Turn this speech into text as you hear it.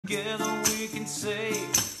Together we can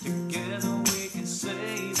save the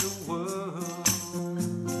world.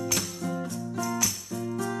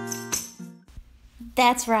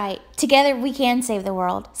 That's right. Together we can save the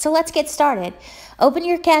world. So let's get started. Open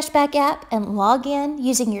your Cashback app and log in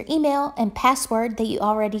using your email and password that you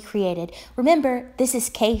already created. Remember, this is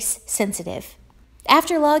case sensitive.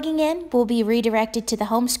 After logging in, we'll be redirected to the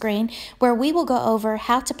home screen where we will go over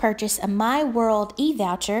how to purchase a My World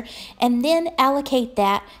e-voucher and then allocate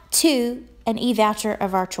that to an e-voucher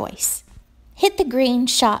of our choice. Hit the green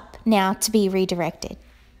shop now to be redirected.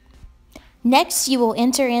 Next, you will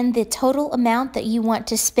enter in the total amount that you want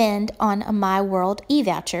to spend on a My World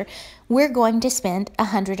e-voucher. We're going to spend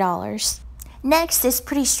 $100. Next is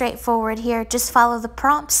pretty straightforward here. Just follow the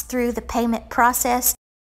prompts through the payment process.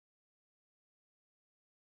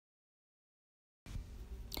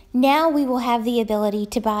 Now we will have the ability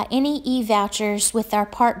to buy any e-vouchers with our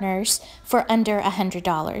partners for under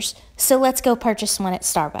 $100. So let's go purchase one at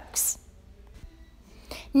Starbucks.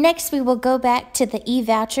 Next, we will go back to the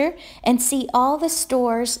e-voucher and see all the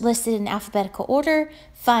stores listed in alphabetical order,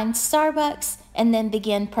 find Starbucks, and then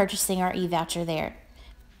begin purchasing our e-voucher there.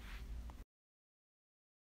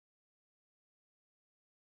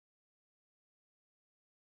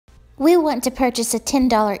 We want to purchase a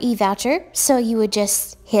 $10 e-voucher, so you would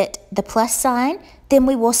just hit the plus sign. Then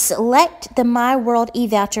we will select the My World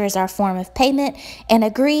e-voucher as our form of payment and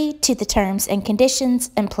agree to the terms and conditions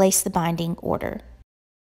and place the binding order.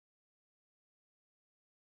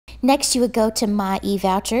 Next, you would go to My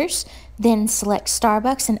e-vouchers, then select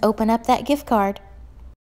Starbucks and open up that gift card.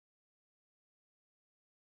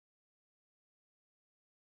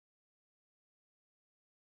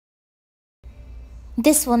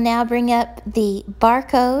 This will now bring up the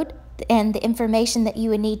barcode and the information that you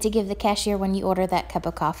would need to give the cashier when you order that cup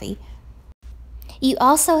of coffee. You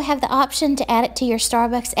also have the option to add it to your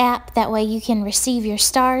Starbucks app. That way you can receive your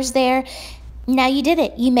stars there. Now you did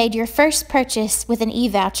it. You made your first purchase with an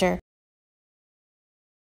e-voucher.